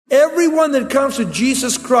everyone that comes to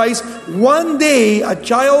Jesus Christ, one day a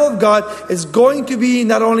child of God is going to be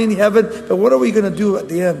not only in heaven, but what are we going to do at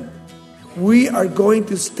the end? We are going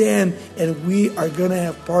to stand and we are going to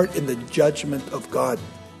have part in the judgment of God.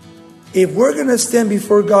 If we're going to stand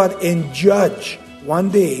before God and judge one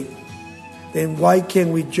day, then why can't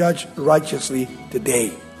we judge righteously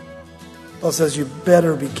today? Paul says you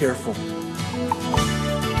better be careful.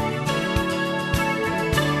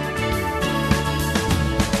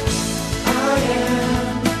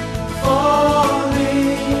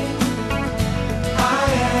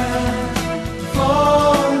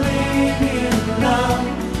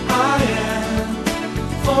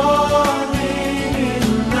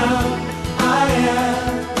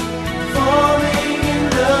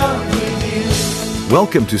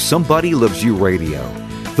 Welcome to Somebody Loves You Radio,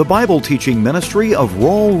 the Bible teaching ministry of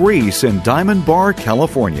Raul Ries in Diamond Bar,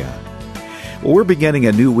 California. We're beginning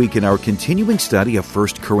a new week in our continuing study of 1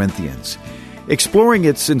 Corinthians. Exploring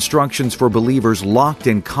its instructions for believers locked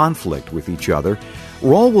in conflict with each other,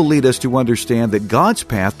 Raul will lead us to understand that God's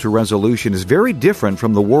path to resolution is very different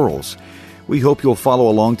from the world's. We hope you'll follow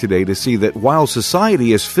along today to see that while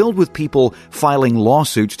society is filled with people filing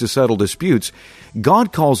lawsuits to settle disputes,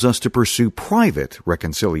 God calls us to pursue private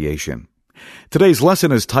reconciliation. Today's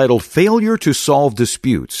lesson is titled Failure to Solve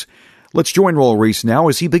Disputes. Let's join Raul Ries now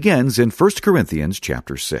as he begins in 1 Corinthians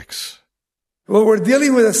chapter 6. Well, we're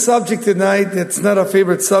dealing with a subject tonight that's not a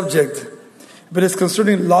favorite subject, but it's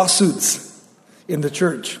concerning lawsuits in the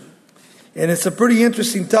church. And it's a pretty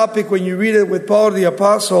interesting topic when you read it with Paul the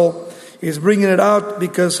Apostle. He's bringing it out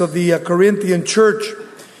because of the Corinthian church.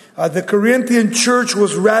 The Corinthian church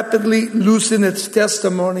was rapidly losing its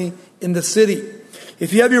testimony in the city.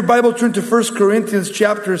 If you have your Bible, turn to 1 Corinthians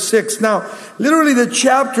chapter 6. Now, literally the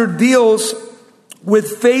chapter deals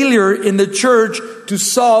with failure in the church to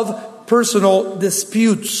solve personal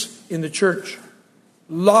disputes in the church.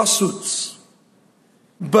 Lawsuits.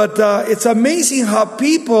 But it's amazing how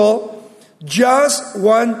people just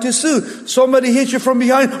want to sue. Somebody hits you from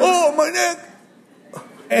behind. Oh, my neck.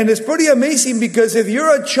 And it's pretty amazing because if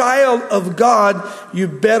you're a child of God, you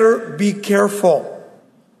better be careful.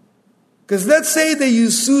 Because let's say that you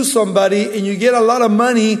sue somebody and you get a lot of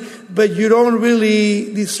money, but you don't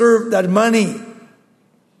really deserve that money.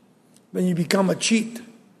 Then you become a cheat.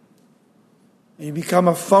 And you become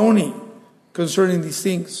a phony concerning these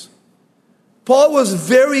things. Paul was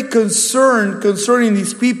very concerned concerning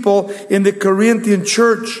these people in the Corinthian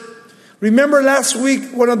church. Remember last week,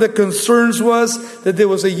 one of the concerns was that there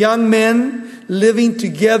was a young man living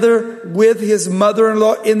together with his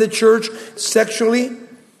mother-in-law in the church sexually.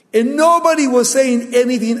 And nobody was saying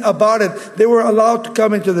anything about it. They were allowed to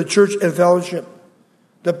come into the church and fellowship.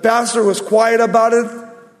 The pastor was quiet about it.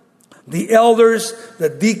 The elders, the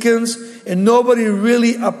deacons, and nobody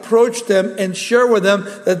really approached them and shared with them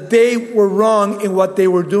that they were wrong in what they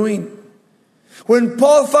were doing. When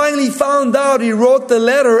Paul finally found out, he wrote the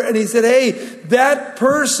letter and he said, hey, that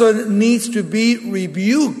person needs to be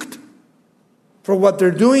rebuked for what they're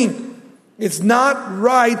doing. It's not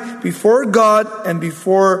right before God and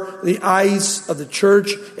before the eyes of the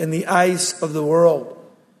church and the eyes of the world.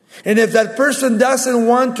 And if that person doesn't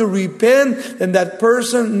want to repent, then that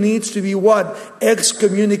person needs to be what?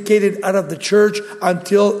 Excommunicated out of the church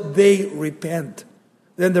until they repent.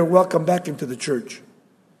 Then they're welcome back into the church.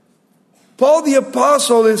 Paul the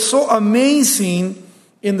Apostle is so amazing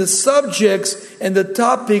in the subjects and the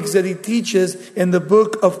topics that he teaches in the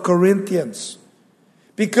book of Corinthians.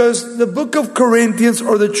 Because the book of Corinthians,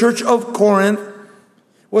 or the church of Corinth,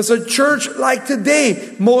 was a church like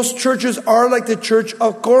today. Most churches are like the church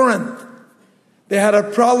of Corinth. They had a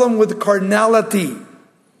problem with carnality.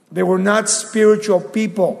 They were not spiritual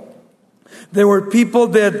people. They were people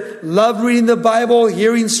that loved reading the Bible,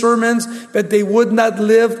 hearing sermons, but they would not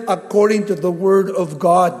live according to the Word of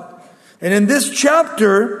God. And in this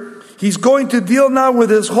chapter, he's going to deal now with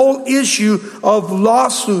this whole issue of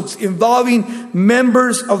lawsuits involving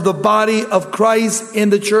members of the body of Christ in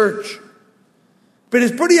the church. But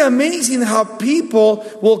it's pretty amazing how people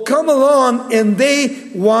will come along and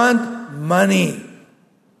they want money.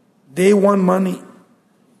 They want money.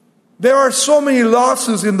 There are so many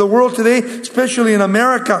lawsuits in the world today, especially in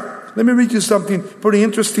America. Let me read you something pretty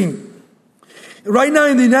interesting. Right now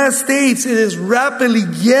in the United States, it is rapidly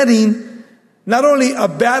getting not only a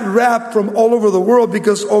bad rap from all over the world,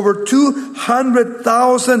 because over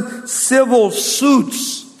 200,000 civil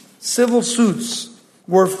suits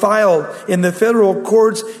were filed in the federal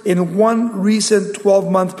courts in one recent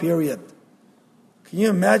 12-month period. Can you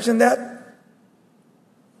imagine that?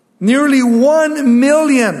 Nearly 1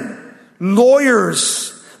 million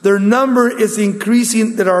lawyers their number is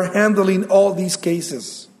increasing that are handling all these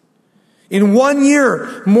cases. In 1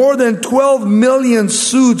 year, more than 12 million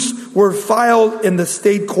suits were filed in the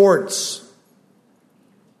state courts.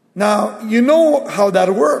 Now, you know how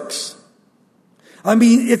that works. I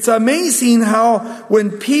mean, it's amazing how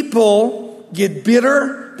when people get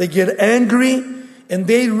bitter, they get angry, and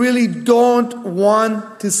they really don't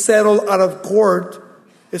want to settle out of court,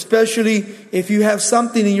 especially if you have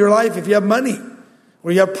something in your life, if you have money,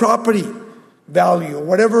 or you have property value, or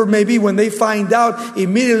whatever it may be. When they find out,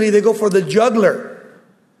 immediately they go for the jugular.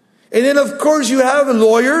 And then, of course, you have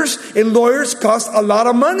lawyers, and lawyers cost a lot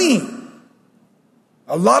of money.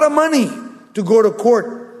 A lot of money to go to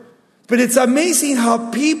court. But it's amazing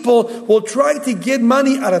how people will try to get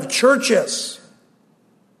money out of churches,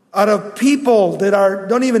 out of people that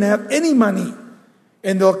don't even have any money,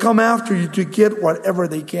 and they'll come after you to get whatever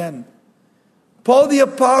they can. Paul the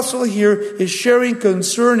Apostle here is sharing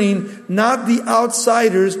concerning not the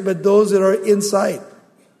outsiders, but those that are inside,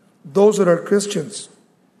 those that are Christians.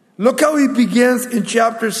 Look how he begins in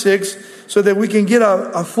chapter 6 so that we can get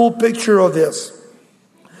a full picture of this.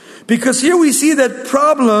 Because here we see that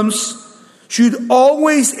problems should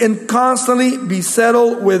always and constantly be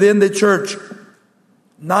settled within the church,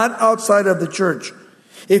 not outside of the church.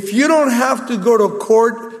 If you don't have to go to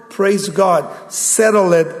court, praise God,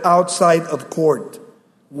 settle it outside of court.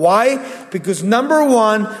 Why? Because number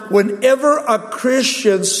one, whenever a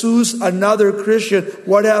Christian sues another Christian,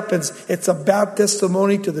 what happens? It's a bad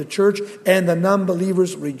testimony to the church, and the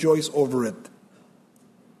non-believers rejoice over it.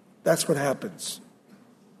 That's what happens.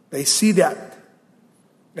 They see that.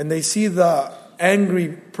 And they see the angry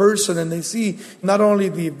person, and they see not only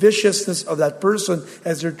the viciousness of that person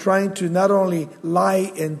as they're trying to not only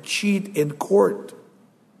lie and cheat in court,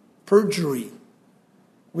 perjury.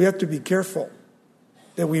 We have to be careful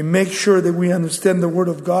that we make sure that we understand the Word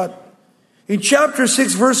of God. In chapter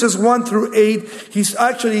 6, verses 1 through 8, he's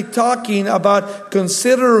actually talking about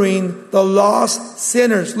considering the lost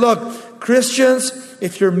sinners. Look, Christians,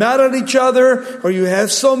 if you're mad at each other, or you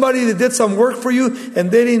have somebody that did some work for you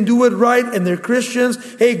and they didn't do it right and they're Christians,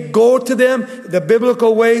 hey, go to them the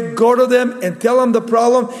biblical way, go to them and tell them the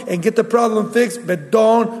problem and get the problem fixed, but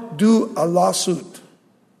don't do a lawsuit.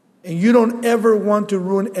 And you don't ever want to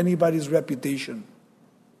ruin anybody's reputation.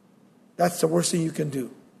 That's the worst thing you can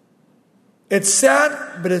do. It's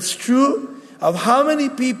sad, but it's true, of how many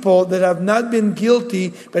people that have not been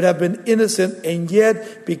guilty but have been innocent, and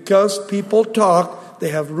yet because people talk, they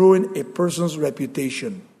have ruined a person's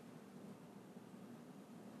reputation.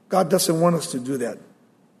 God doesn't want us to do that.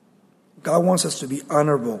 God wants us to be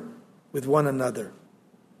honorable with one another.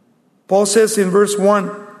 Paul says in verse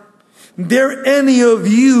 1, "Dare any of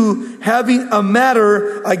you having a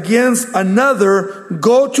matter against another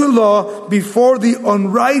go to law before the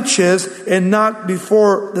unrighteous and not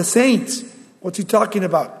before the saints?" What's he talking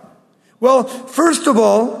about? Well, first of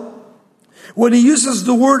all, when he uses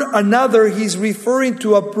the word another, he's referring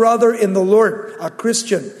to a brother in the Lord, a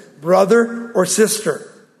Christian brother or sister.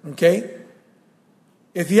 Okay?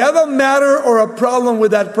 If you have a matter or a problem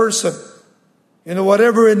with that person,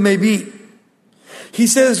 whatever it may be, he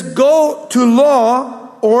says go to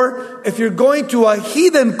law, or if you're going to a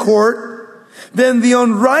heathen court, then the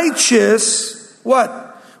unrighteous, what?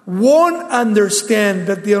 Won't understand,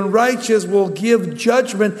 but the unrighteous will give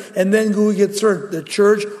judgment, and then who gets hurt? The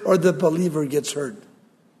church or the believer gets hurt.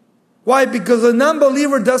 Why? Because a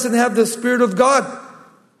non-believer doesn't have the Spirit of God.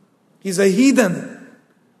 He's a heathen.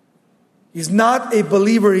 He's not a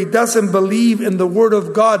believer. He doesn't believe in the Word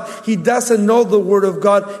of God. He doesn't know the Word of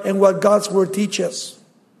God and what God's Word teaches.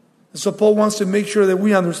 So Paul wants to make sure that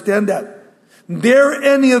we understand that. Dare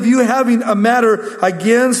any of you having a matter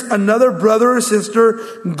against another brother or sister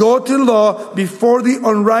go to law before the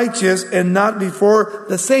unrighteous and not before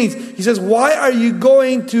the saints. He says, why are you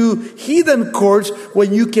going to heathen courts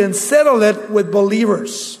when you can settle it with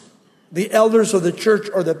believers, the elders of the church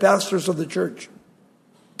or the pastors of the church,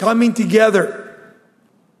 coming together?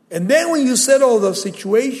 And then when you settle the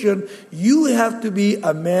situation, you have to be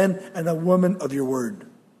a man and a woman of your word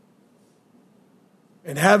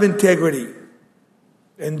and have integrity.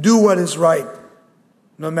 And do what is right,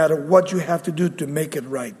 no matter what you have to do to make it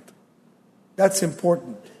right. That's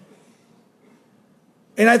important.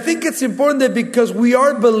 And I think it's important that because we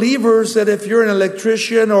are believers, that if you're an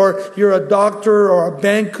electrician or you're a doctor or a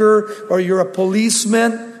banker or you're a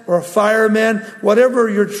policeman or a fireman, whatever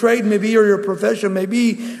your trade may be or your profession may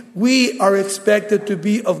be, we are expected to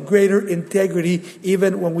be of greater integrity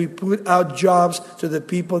even when we put out jobs to the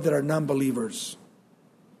people that are non-believers.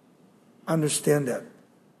 Understand that.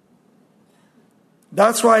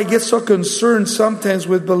 That's why I get so concerned sometimes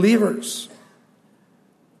with believers.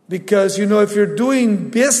 Because, if you're doing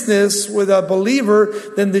business with a believer,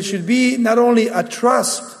 then there should be not only a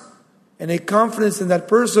trust and a confidence in that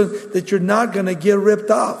person that you're not going to get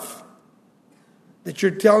ripped off. That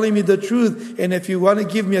you're telling me the truth. And if you want to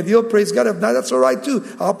give me a deal, praise God. If not, that's all right too.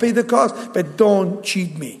 I'll pay the cost. But don't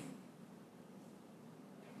cheat me.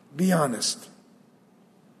 Be honest.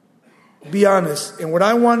 Be honest. And what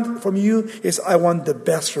I want from you is I want the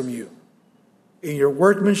best from you. In your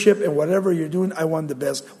workmanship and whatever you're doing, I want the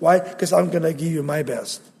best. Why? Because I'm going to give you my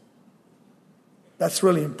best. That's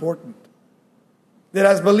really important. That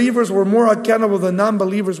as believers, we're more accountable than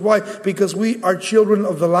non-believers. Why? Because we are children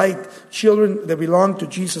of the light. Children that belong to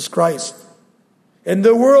Jesus Christ. And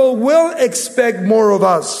the world will expect more of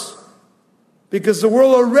us. Because the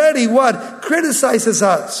world already, criticizes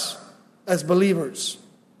us as believers.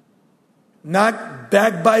 Not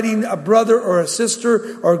backbiting a brother or a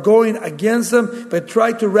sister or going against them, but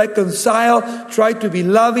try to reconcile, try to be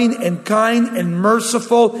loving and kind and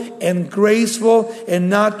merciful and graceful and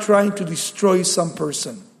not trying to destroy some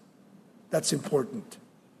person. That's important.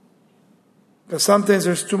 Because sometimes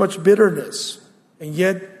there's too much bitterness. And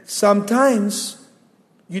yet, sometimes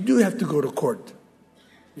you do have to go to court.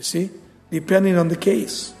 You see? Depending on the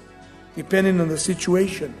case. Depending on the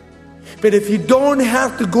situation. But if you don't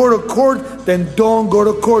have to go to court, then don't go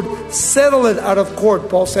to court. Settle it out of court,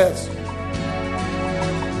 Paul says.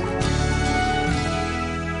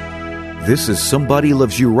 This is Somebody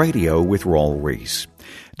Loves You Radio with Raul Ries.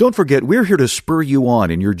 Don't forget, we're here to spur you on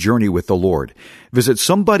in your journey with the Lord. Visit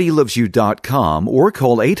somebodylovesyou.com or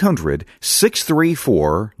call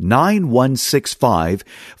 800-634-9165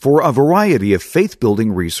 for a variety of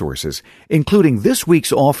faith-building resources, including this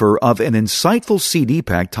week's offer of an insightful CD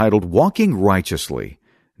pack titled Walking Righteously.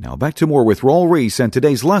 Now back to more with Raul Ries and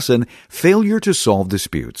today's lesson, Failure to Solve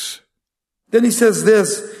Disputes. Then he says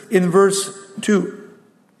this in verse 2.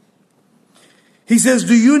 He says,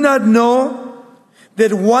 do you not know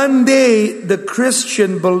that one day the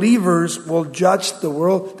Christian believers will judge the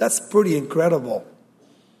world? That's pretty incredible.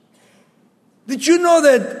 Did you know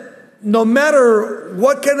that no matter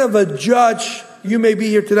what kind of a judge you may be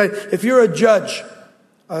here tonight, if you're a judge,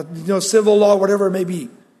 civil law, whatever it may be,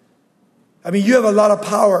 you have a lot of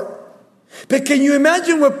power. But can you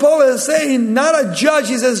imagine what Paul is saying? Not a judge.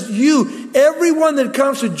 He says, everyone that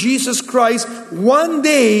comes to Jesus Christ, one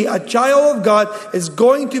day a child of God is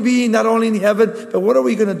going to be not only in heaven, but what are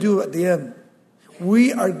we going to do at the end?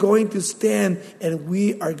 We are going to stand and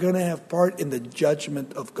we are going to have part in the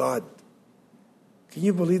judgment of God. Can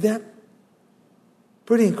you believe that?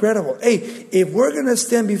 Pretty incredible. Hey, if we're going to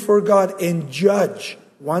stand before God and judge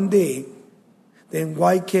one day, then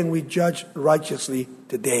why can't we judge righteously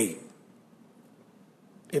today?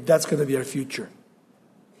 If that's going to be our future.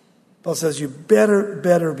 Paul says, you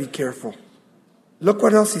better be careful. Look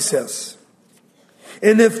what else he says.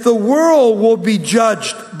 And if the world will be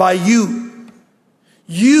judged by you,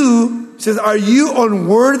 says, are you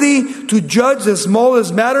unworthy to judge the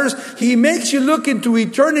smallest matters? He makes you look into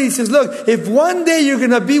eternity. He says, look, if one day you're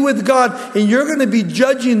going to be with God and you're going to be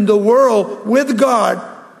judging the world with God,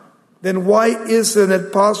 then why isn't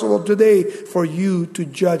it possible today for you to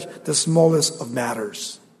judge the smallest of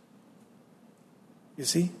matters? You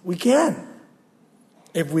see, we can.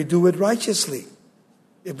 If we do it righteously.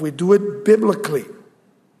 If we do it biblically.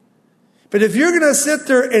 But if you're going to sit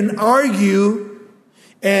there and argue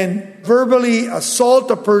and verbally assault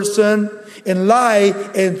a person and lie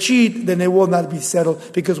and cheat, then it will not be settled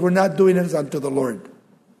because we're not doing it as unto the Lord.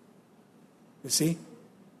 You see?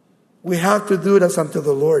 We have to do it as unto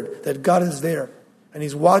the Lord, that God is there and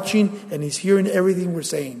He's watching and He's hearing everything we're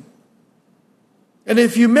saying. And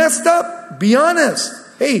if you messed up, be honest.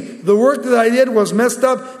 Hey, the work that I did was messed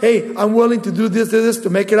up. Hey, I'm willing to do this to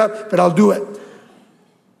make it up, but I'll do it.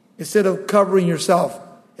 Instead of covering yourself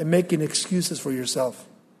and making excuses for yourself.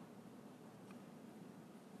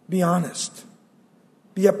 Be honest.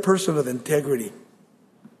 Be a person of integrity.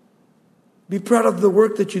 Be proud of the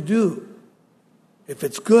work that you do. If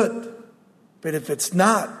it's good. But if it's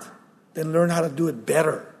not, then learn how to do it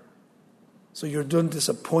better. So you don't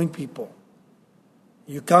disappoint people.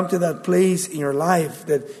 You come to that place in your life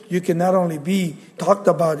that you can not only be talked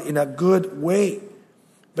about in a good way,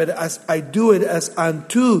 but as I do it as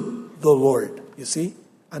unto the Lord. You see?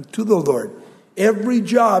 Unto the Lord. Every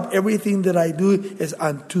job, everything that I do is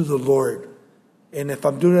unto the Lord. And if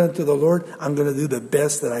I'm doing it unto the Lord, I'm going to do the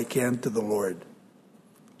best that I can to the Lord.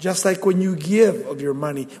 Just like when you give of your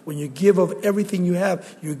money, when you give of everything you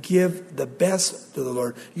have, you give the best to the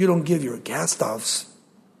Lord. You don't give your cast-offs.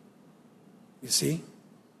 You see?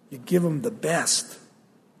 You give Him the best.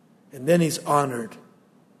 And then he's honored.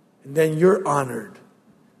 And then you're honored.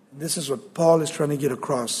 And this is what Paul is trying to get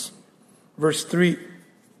across. Verse 3.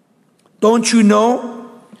 Don't you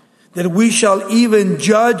know that we shall even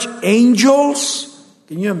judge angels?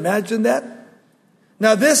 Can you imagine that?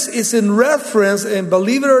 Now this is in reference, and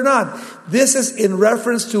believe it or not, this is in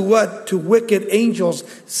reference to what? To wicked angels.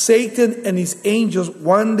 Satan and his angels,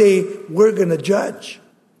 one day we're going to judge.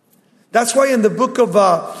 That's why in the book of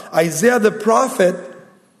Isaiah the prophet,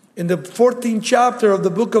 in the 14th chapter of the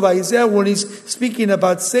book of Isaiah, when he's speaking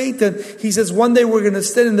about Satan, he says one day we're going to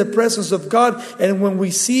stand in the presence of God, and when we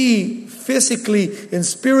see physically and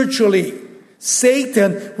spiritually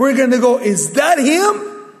Satan, we're going to go, is that him?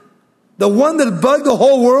 The one that bugged the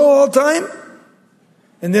whole world all the time?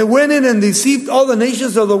 And they went in and deceived all the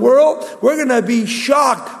nations of the world? We're going to be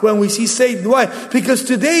shocked when we see Satan. Why? Because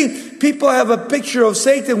today people have a picture of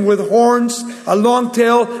Satan with horns, a long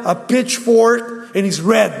tail, a pitchfork, and he's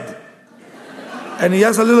red. And he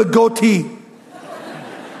has a little goatee.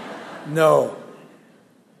 No.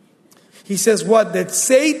 He says what? That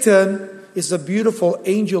Satan is a beautiful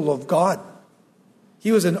angel of God.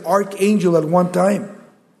 He was an archangel at one time.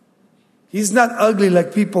 He's not ugly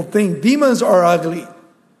like people think. Demons are ugly.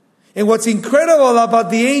 And what's incredible about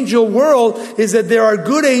the angel world is that there are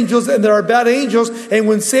good angels and there are bad angels. And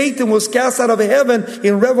when Satan was cast out of heaven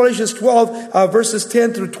in Revelation 12, verses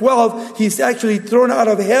 10 through 12, he's actually thrown out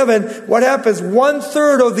of heaven. What happens?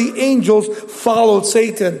 1/3 of the angels followed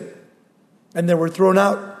Satan. And they were thrown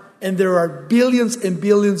out. And there are billions and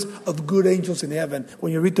billions of good angels in heaven.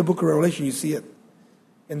 When you read the book of Revelation, you see it.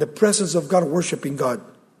 In the presence of God, worshiping God.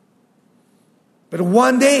 But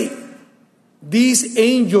one day, these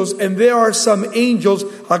angels, and there are some angels,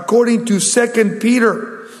 according to 2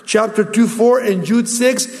 Peter chapter 2:4 and Jude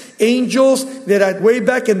 6, angels that are way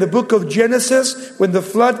back in the book of Genesis, when the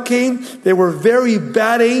flood came, they were very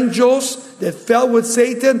bad angels that fell with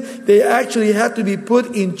Satan. They actually had to be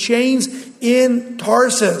put in chains in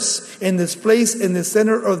Tarsus, in this place in the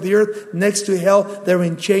center of the earth next to hell. They're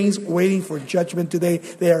in chains waiting for judgment today.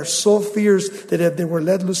 They are so fierce that if they were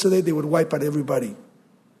let loose today, they would wipe out everybody.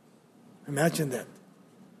 Imagine that.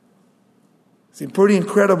 It's pretty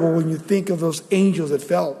incredible when you think of those angels that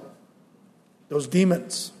fell, those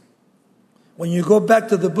demons. When you go back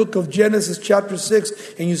to the book of Genesis chapter 6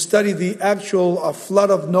 and you study the actual flood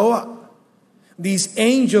of Noah, these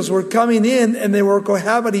angels were coming in and they were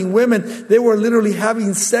cohabiting women. They were literally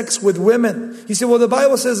having sex with women. You say, well, the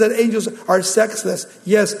Bible says that angels are sexless.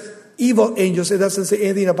 Yes, evil angels. It doesn't say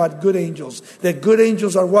anything about good angels. That good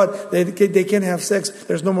angels are what? They can't have sex.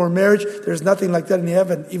 There's no more marriage. There's nothing like that in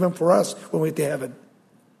heaven, even for us when we get to heaven.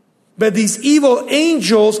 But these evil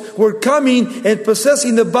angels were coming and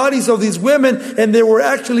possessing the bodies of these women, and they were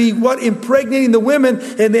actually impregnating the women,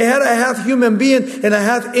 and they had a half human being and a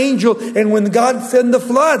half angel. And when God sent the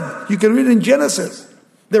flood, you can read in Genesis,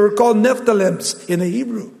 they were called Nephilims in the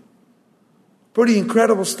Hebrew. Pretty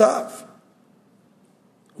incredible stuff.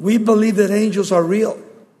 We believe that angels are real.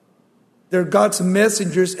 They're God's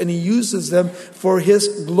messengers, and He uses them for His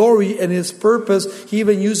glory and His purpose. He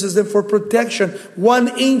even uses them for protection.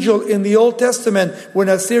 One angel in the Old Testament, when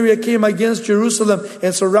Assyria came against Jerusalem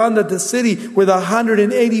and surrounded the city with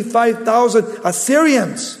 185,000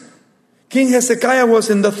 Assyrians. King Hezekiah was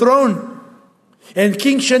in the throne. And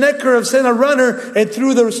King Sennacherib sent a runner and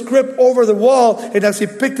threw the script over the wall. And as he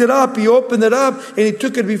picked it up, he opened it up and he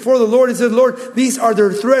took it before the Lord. He said, Lord, these are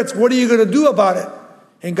their threats. What are you going to do about it?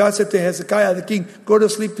 And God said to Hezekiah, the king, go to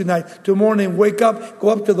sleep tonight. Tomorrow morning, wake up, go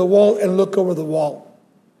up to the wall and look over the wall.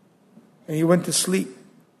 And he went to sleep.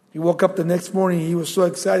 He woke up the next morning. He was so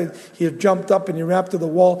excited. He jumped up and he ran to the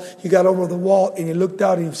wall. He got over the wall and he looked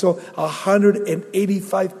out and he saw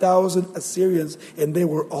 185,000 Assyrians, and they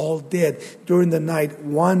were all dead. During the night,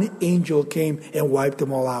 one angel came and wiped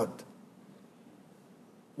them all out.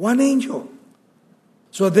 One angel.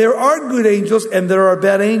 So there are good angels and there are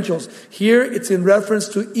bad angels. Here it's in reference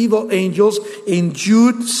to evil angels in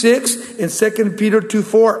Jude 6 and 2 Peter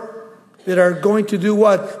 2:4. That are going to do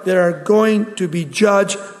what? That are going to be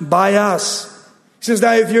judged by us. He says,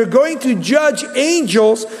 now if you're going to judge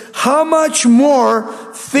angels, how much more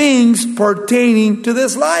things pertaining to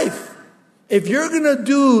this life? If you're going to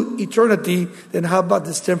do eternity, then how about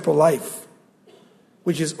this temporal life?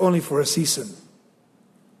 Which is only for a season.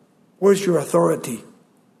 Where's your authority?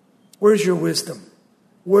 Where's your wisdom?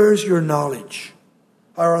 Where's your knowledge?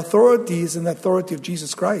 Our authority is in the authority of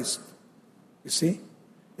Jesus Christ. You see?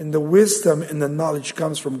 And the wisdom and the knowledge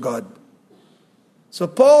comes from God. So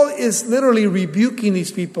Paul is literally rebuking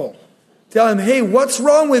these people. Tell him, hey, what's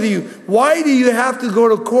wrong with you? Why do you have to go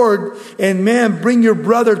to court and, bring your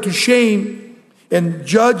brother to shame? and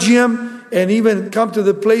judge him and even come to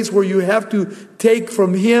the place where you have to take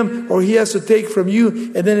from him or he has to take from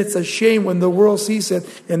you. And then it's a shame when the world sees it.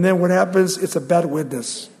 And then what happens? It's a bad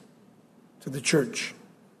witness to the church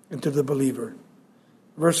and to the believer.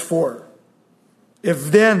 Verse 4.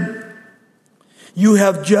 If then you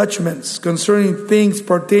have judgments concerning things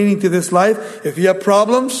pertaining to this life, if you have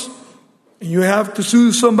problems and you have to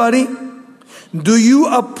sue somebody, do you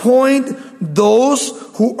appoint those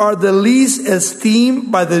who are the least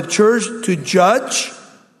esteemed by the church to judge?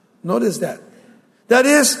 Notice that. That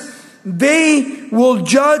is, they will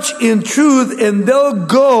judge in truth and they'll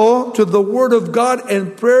go to the Word of God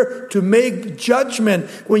and prayer to make judgment.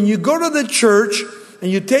 When you go to the church and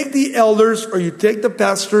you take the elders or you take the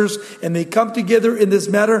pastors and they come together in this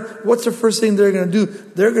matter, what's the first thing they're going to do?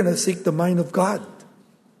 They're going to seek the mind of God.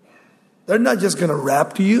 They're not just going to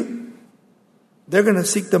rap to you. They're going to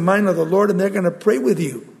seek the mind of the Lord and they're going to pray with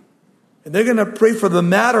you. And they're going to pray for the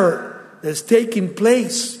matter that's taking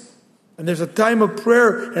place. And there's a time of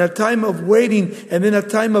prayer and a time of waiting and then a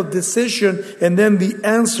time of decision. And then the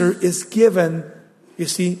answer is given, you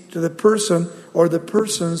see, to the person or the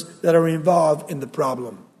persons that are involved in the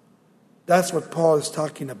problem. That's what Paul is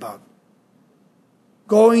talking about.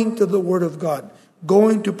 Going to the Word of God.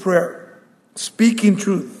 Going to prayer. Speaking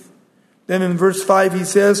truth. Then in verse 5 he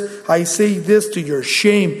says, I say this to your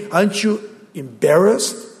shame. Aren't you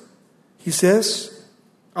embarrassed? He says,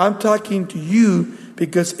 I'm talking to you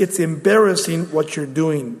because it's embarrassing what you're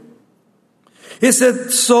doing. He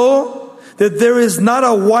said, so that there is not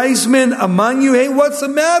a wise man among you. Hey, what's the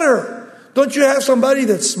matter? Don't you have somebody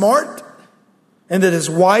that's smart and that is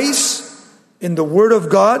wise in the Word of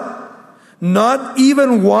God? Not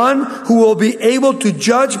even one who will be able to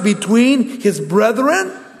judge between his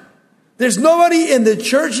brethren? There's nobody in the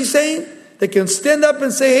church, he's saying, that can stand up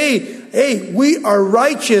and say, hey, we are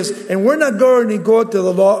righteous and we're not going to go to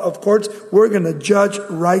the law of courts. We're going to judge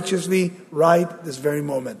righteously right this very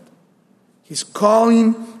moment. He's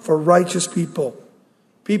calling for righteous people.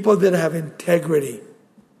 People that have integrity.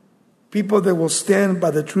 People that will stand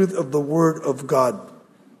by the truth of the Word of God.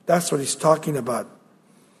 That's what he's talking about.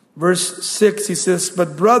 Verse 6, he says,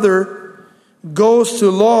 but brother goes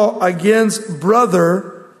to law against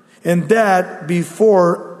brother, and that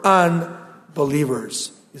before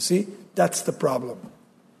unbelievers. You see, that's the problem.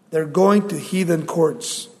 They're going to heathen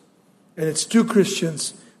courts. And it's two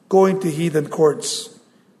Christians going to heathen courts.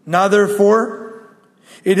 Now therefore,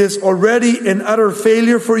 it is already an utter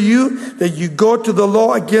failure for you that you go to the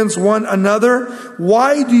law against one another.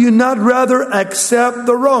 Why do you not rather accept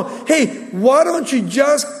the wrong? Hey, why don't you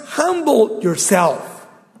just humble yourself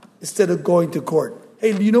instead of going to court?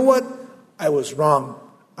 Hey, you know what? I was wrong.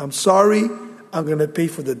 I'm sorry, I'm going to pay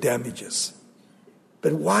for the damages.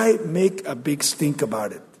 But why make a big stink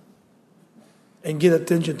about it? And get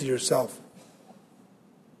attention to yourself.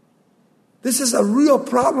 This is a real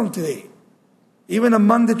problem today, even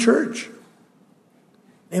among the church.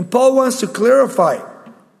 And Paul wants to clarify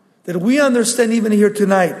that we understand even here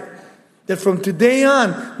tonight that from today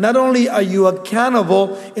on, not only are you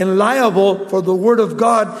accountable and liable for the Word of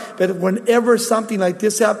God, but whenever something like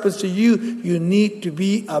this happens to you, you need to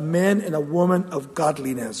be a man and a woman of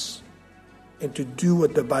godliness and to do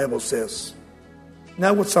what the Bible says.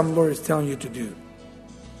 Not what some lawyer is telling you to do.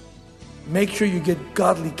 Make sure you get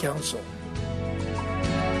godly counsel.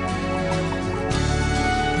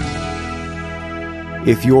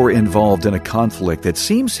 If you're involved in a conflict that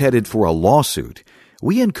seems headed for a lawsuit,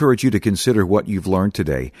 we encourage you to consider what you've learned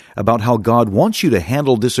today about how God wants you to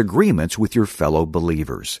handle disagreements with your fellow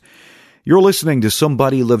believers. You're listening to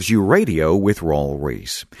Somebody Loves You Radio with Raul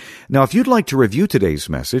Ries. Now, if you'd like to review today's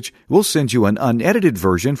message, we'll send you an unedited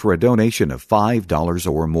version for a donation of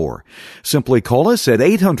 $5 or more. Simply call us at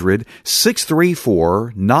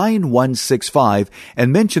 800-634-9165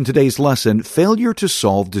 and mention today's lesson, Failure to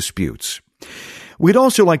Solve Disputes. We'd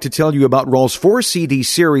also like to tell you about Raul's 4-CD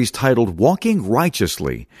series titled Walking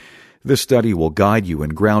Righteously. This study will guide you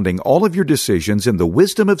in grounding all of your decisions in the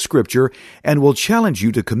wisdom of Scripture and will challenge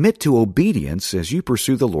you to commit to obedience as you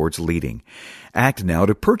pursue the Lord's leading. Act now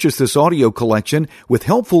to purchase this audio collection with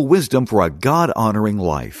helpful wisdom for a God-honoring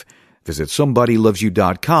life. Visit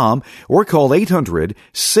SomebodyLovesYou.com or call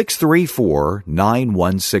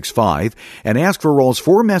 800-634-9165 and ask for Raul's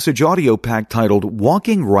 4-message audio pack titled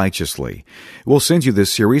Walking Righteously. We'll send you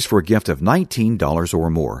this series for a gift of $19 or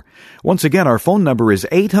more. Once again, our phone number is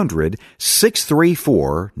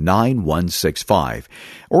 800-634-9165.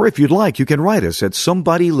 Or if you'd like, you can write us at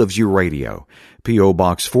Somebody Loves You Radio, P.O.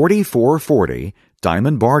 Box 4440,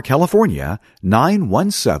 Diamond Bar, California,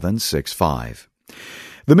 91765.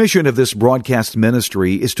 The mission of this broadcast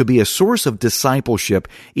ministry is to be a source of discipleship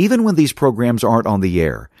even when these programs aren't on the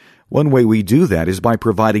air. One way we do that is by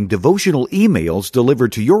providing devotional emails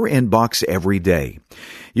delivered to your inbox every day.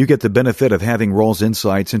 You get the benefit of having Raul's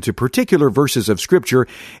insights into particular verses of Scripture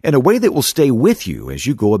in a way that will stay with you as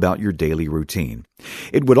you go about your daily routine.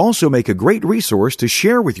 It would also make a great resource to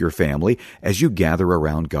share with your family as you gather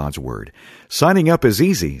around God's Word. Signing up is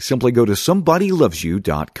easy. Simply go to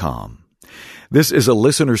somebodylovesyou.com. This is a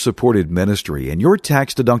listener-supported ministry, and your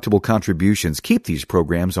tax-deductible contributions keep these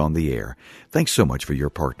programs on the air. Thanks so much for your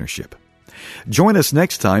partnership. Join us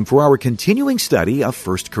next time for our continuing study of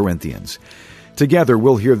 1 Corinthians. Together,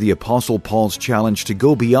 we'll hear the Apostle Paul's challenge to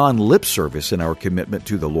go beyond lip service in our commitment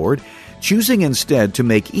to the Lord, choosing instead to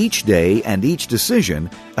make each day and each decision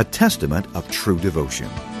a testament of true devotion.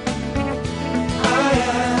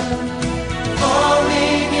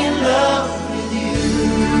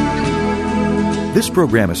 This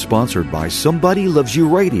program is sponsored by Somebody Loves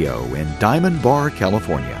You Radio in Diamond Bar,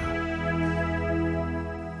 California.